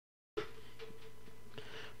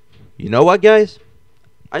You know what, guys?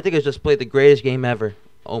 I think I just played the greatest game ever.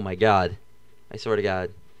 Oh my god. I swear to god.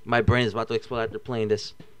 My brain is about to explode after playing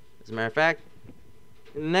this. As a matter of fact,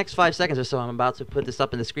 in the next 5 seconds or so, I'm about to put this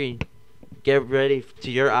up on the screen. Get ready to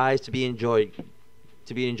your eyes to be enjoyed.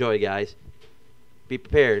 Guys. Be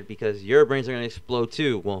prepared, because your brains are going to explode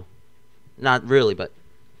too. Well, not really, but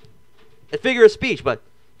a figure of speech, but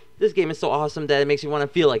this game is so awesome that it makes you want to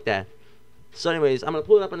feel like that. So anyways, I'm going to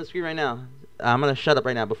pull it up on the screen right now. I'm going to shut up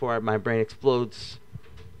right now before my brain explodes.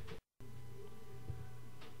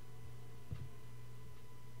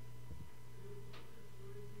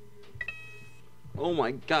 Oh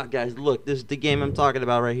my god, guys, look, this is the game I'm talking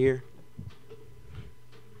about right here.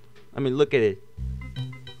 I mean, look at it.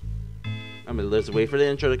 I mean, let's wait for the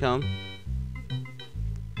intro to come.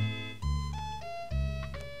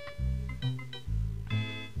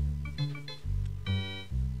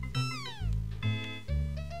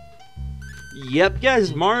 Yep,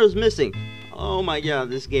 guys, Mario's missing. Oh my god,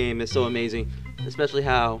 this game is so amazing. Especially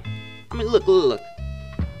how, I mean, look.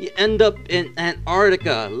 You end up in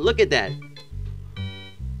Antarctica. Look at that.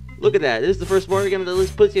 Look at that. This is the first Mario game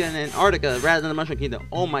that puts you in Antarctica rather than the Mushroom Kingdom.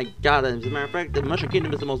 Oh my god, as a matter of fact, the Mushroom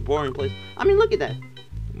Kingdom is the most boring place. I mean, look at that.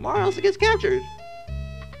 Mario also gets captured.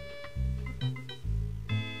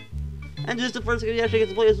 And just the first game you actually get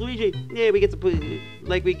to play as Luigi. Yeah, we get to play,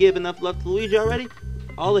 like we give enough love to Luigi already.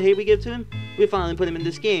 All the hate we give to him, we finally put him in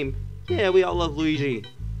this game. Yeah, we all love Luigi.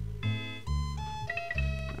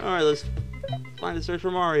 Alright, let's find the search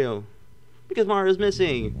for Mario. Because Mario's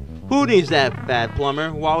missing. Who needs that bad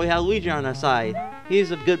plumber while we have Luigi on our side?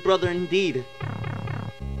 He's a good brother indeed.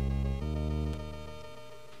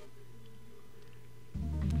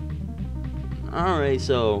 Alright,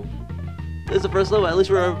 so this is the first level. At least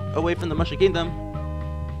we're away from the Mushroom Kingdom.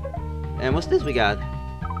 And what's this we got?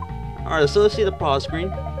 Alright, so let's see the pause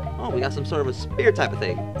screen. Oh, we got some sort of a spear type of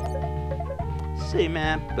thing. City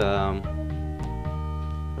map,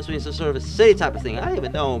 must be some sort of a city type of thing. I don't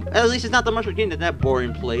even know. At least it's not the Mushroom Kingdom, that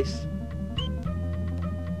boring place.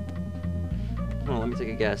 Oh, let me take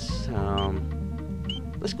a guess.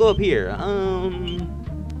 Let's go up here.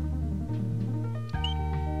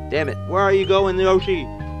 Damn it. Where are you going, Yoshi?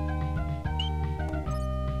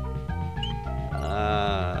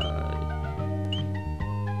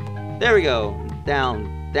 There we go.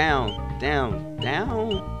 Down, down, down,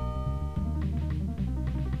 down.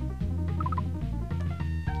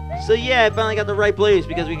 So yeah, I finally got the right place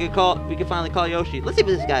because we could finally call Yoshi. Let's see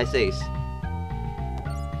what this guy says.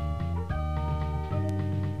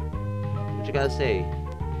 What you gotta say?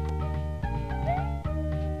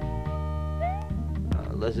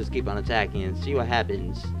 Let's just keep on attacking and see what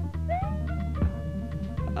happens.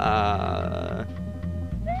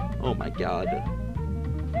 Oh my god.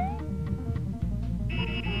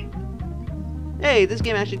 Hey, this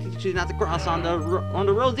game actually teaches you not to cross on the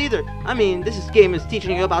roads either. I mean, this game is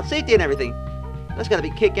teaching you about safety and everything. That's gotta be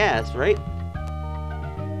kick-ass, right?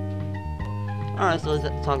 Alright, so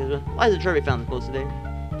let's talk about why is the Trevi Fountain closed today?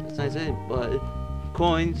 That's nice, but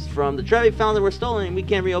coins from the Trevi Fountain were stolen and we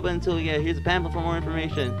can't reopen until we get here's a pamphlet for more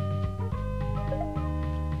information.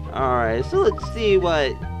 Alright, so let's see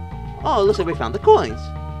what. Oh, it looks like we found the coins.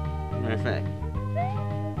 Matter of fact.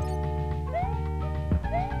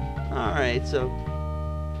 Alright, so.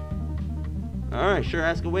 Alright, sure,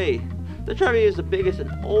 ask away. The Trevi is the biggest and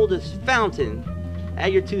oldest fountain.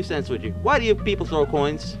 Add your 2 cents, would you? Why do you people throw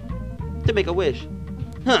coins? To make a wish.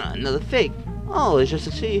 Huh, another fake. Oh, it's just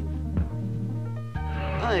to see.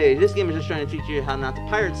 Hey, this game is just trying to teach you how not to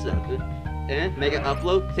pirate stuff. And make an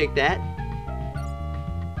upload, take that.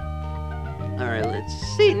 Alright, let's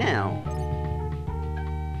see now.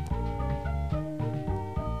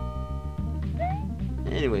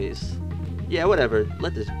 Anyways, yeah, whatever.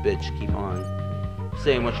 Let this bitch keep on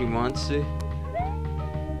saying what she wants to.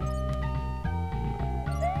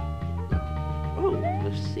 Oh,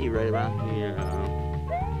 let's see right around here.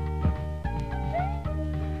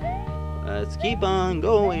 Let's keep on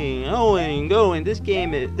going.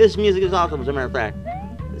 This music is awesome, as a matter of fact.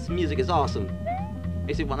 This music is awesome.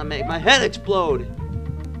 Makes me want to make my head explode.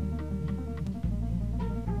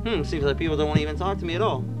 Seems like people don't want to even talk to me at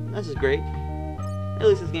all. This is great. At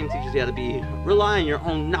least this game teaches you how to rely on your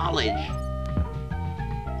own knowledge.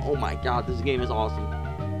 Oh my god, this game is awesome.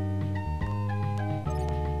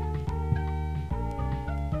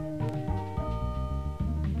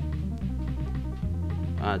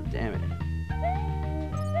 Ah, damn it.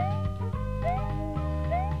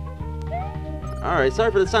 Alright,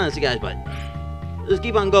 sorry for the silence, you guys, but let's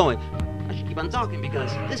keep on going. I should keep on talking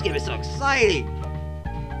because this game is so exciting.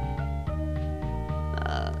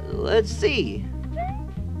 Let's see.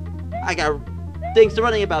 I got things to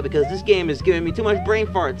running about because this game is giving me too much brain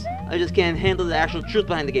farts. I just can't handle the actual truth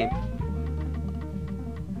behind the game.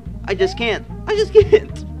 I just can't. I just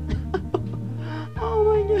can't. Oh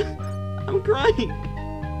my god. I'm crying.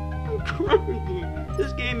 I'm crying.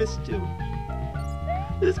 This game is too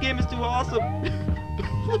awesome.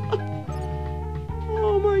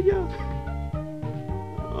 Oh my god.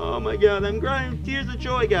 Oh my god, I'm crying tears of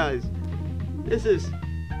joy, guys. This is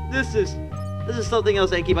something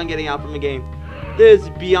else I keep on getting out from the game. This is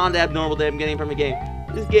beyond abnormal that I'm getting from the game.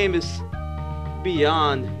 This game is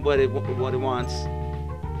beyond what it wants.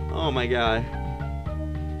 Oh my god.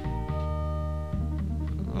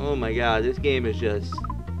 Oh my god, this game is just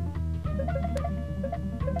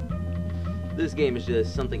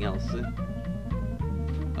something else.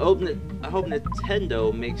 I hope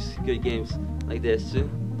Nintendo makes good games like this.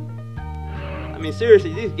 I mean,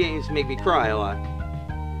 seriously, these games make me cry a lot.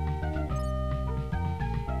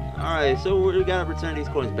 Alright, so we gotta return these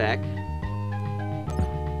coins back.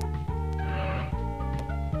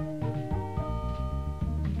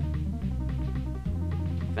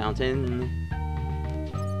 Fountain.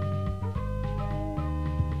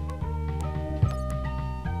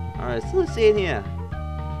 Alright, so let's see in here.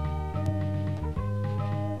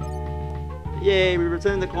 Yay, we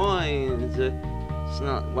returned the coins. It's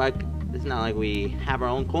not like we have our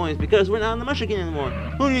own coins because we're not in the Mushroom anymore.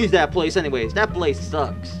 Who needs that place anyways? That place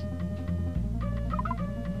sucks.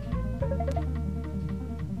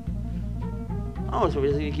 Oh, so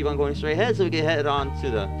we just keep on going straight ahead so we can head on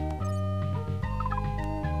to the...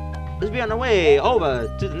 Let's be on our way over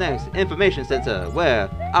to the next information center where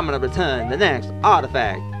I'm gonna return the next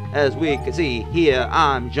artifact. As we can see here,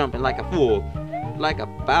 I'm jumping like a fool, like a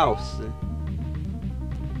bouse.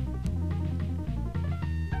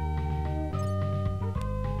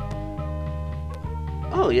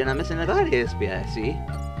 Oh, you're not missing a Gladius, I see.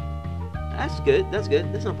 That's good, that's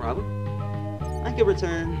good, that's no problem. I can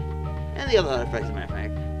return, and the other artifacts, as a matter of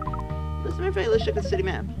fact. Let's check the city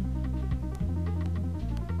map.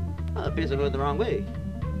 Oh, it appears I'm going the wrong way.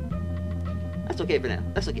 That's okay for now,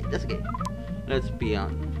 that's okay. Let's be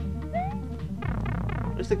on.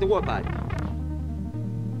 Let's take the warp pipe.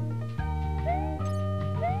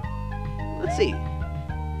 Let's see. I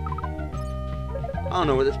don't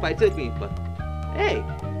know where this pipe took me, but hey,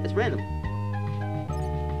 it's random.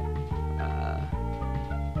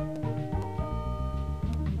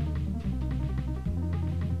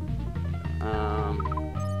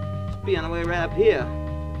 Let's be on the way right up here.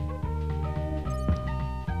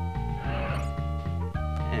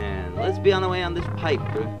 And let's be on the way on this pipe.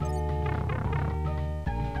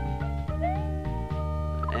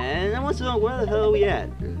 And I want to know where the hell are we at?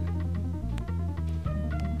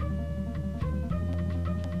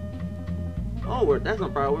 Oh, that's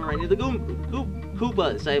not far. We're right near the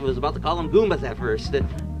Koopas. I was about to call them Goombas at first.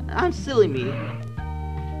 I'm silly me.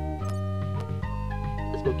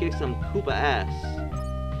 Let's go kick some Koopa ass.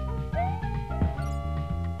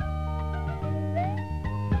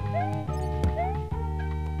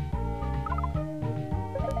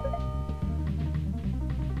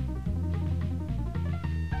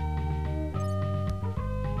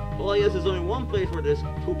 Well, I guess there's only one place where there's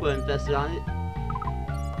Koopa infested on it.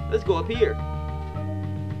 Let's go up here.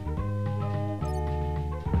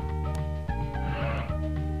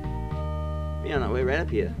 Be on our way right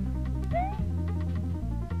up here.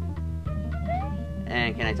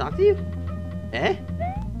 And can I talk to you? Eh?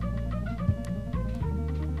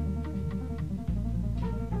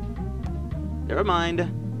 Never mind.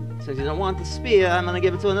 Since you don't want the spear, I'm gonna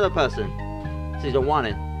give it to another person. Since you don't want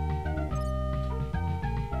it.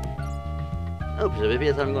 Oh, so maybe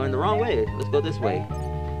I'm going the wrong way. Let's go this way.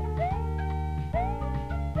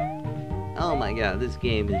 Oh my god, this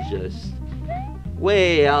game is just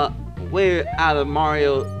way out of Super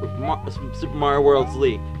Mario World's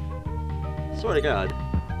league. Swear to God.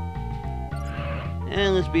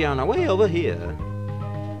 And let's be on our way over here.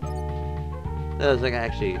 That was like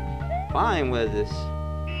actually fine with this.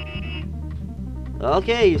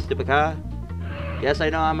 Okay, you stupid car. Yes, I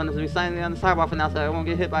know I'm gonna be standing on the sidewalk for now so I won't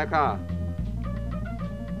get hit by a car.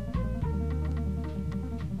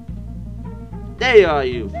 There you are,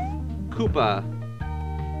 you Koopa.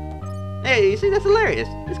 Hey, you see, that's hilarious.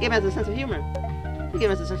 This game has a sense of humor.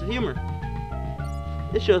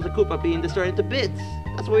 This shows the Koopa being destroyed into bits.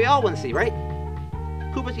 That's what we all want to see, right?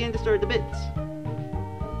 Koopa's getting destroyed into bits.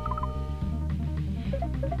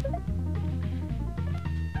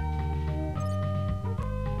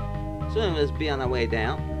 So let's be on our way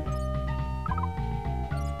down.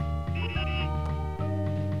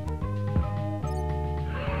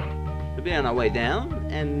 We'll be on our way down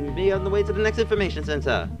and be on the way to the next information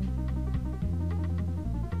center.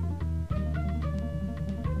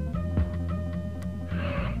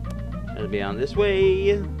 be on this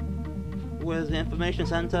way. Where's the information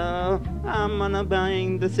center? I'm gonna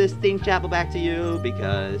bring the Sistine Chapel back to you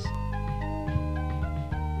because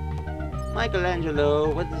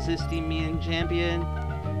Michelangelo, what does Sistine mean, champion?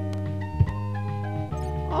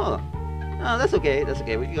 Oh, no, that's okay. That's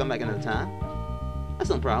okay. We can go back another time. That's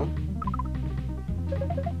no problem.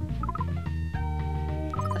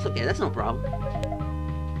 That's okay. That's no problem.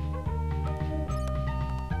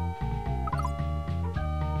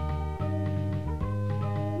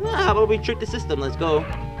 How about we trick the system? Let's go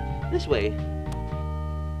this way.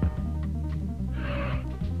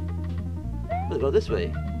 Let's go this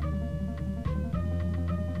way.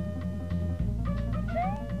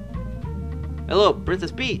 Hello,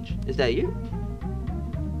 Princess Peach. Is that you?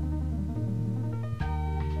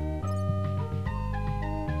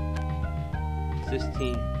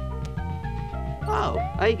 Sistine. Oh,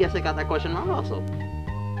 I guess I got that question wrong also.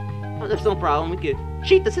 Oh, there's no problem. We could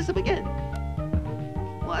cheat the system again.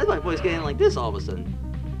 Why is my voice getting like this all of a sudden?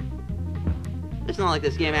 It's not like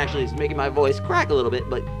this game actually is making my voice crack a little bit,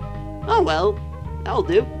 but oh well, that'll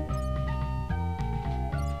do.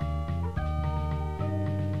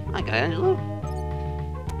 Hi, Angelo.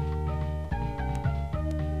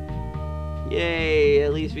 Yay!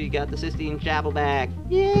 At least we got the Sistine Chapel back.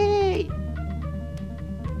 Yay!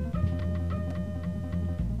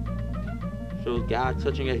 Shows God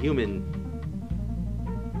touching a human.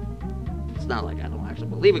 It's not like I don't actually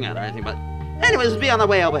believe in God or anything, but anyways, let's be on the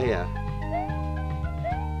way over here.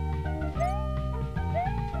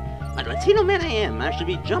 Like Latino man I am, I should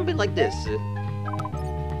be jumping like this.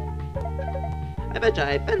 I bet you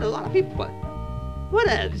I offend a lot of people, but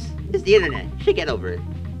whatevs. It's the internet. You should get over it.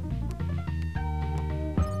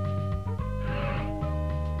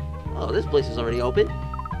 Oh, this place is already open.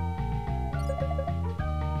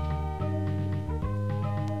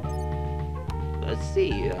 Let's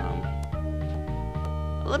see,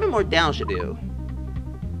 a little bit more down should do.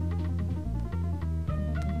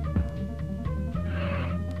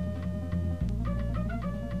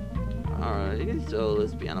 Alright, so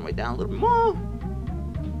let's be on our way down a little bit more.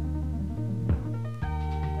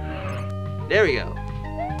 There we go.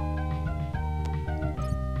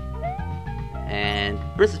 And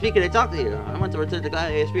Princess Peach, can I talk to you? I want to return to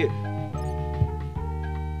Gladiator Sphere.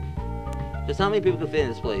 Just how many people can fit in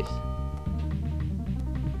this place?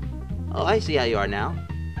 Oh, I see how you are now.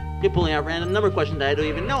 You're pulling out random number questions that I don't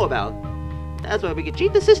even know about. That's why we can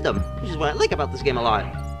cheat the system, which is what I like about this game a lot.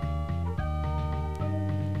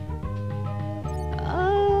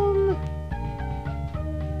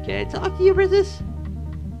 Can I talk to you, Princess?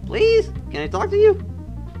 Please? Can I talk to you?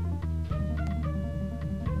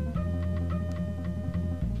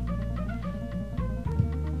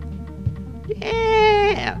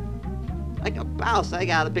 Yeah! Like a mouse, I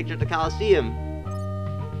got a picture of the Colosseum.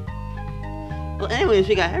 Well, anyways,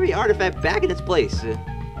 we got every artifact back in its place.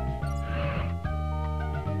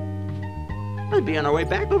 Let's be on our way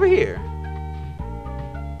back over here.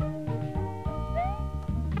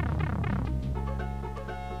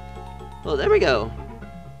 Well, there we go.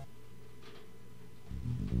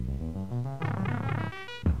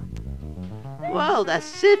 Well,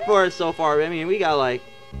 that's it for us so far. I mean, we got like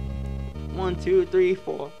 1, 2, 3,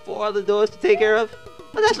 4 other doors to take care of.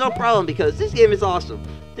 But that's no problem because this game is awesome.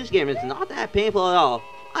 This game is not that painful at all.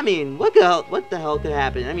 I mean, what the hell could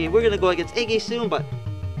happen? I mean, we're gonna go against Iggy soon, but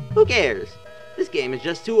who cares? This game is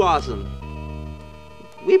just too awesome.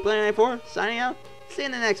 We Planet94 signing out. See you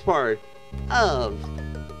in the next part of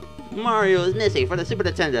Mario is Missing for the Super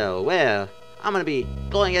Nintendo, where I'm gonna be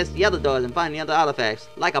going against the other doors and finding the other artifacts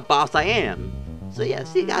like a boss I am. So yeah,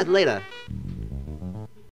 see you guys later.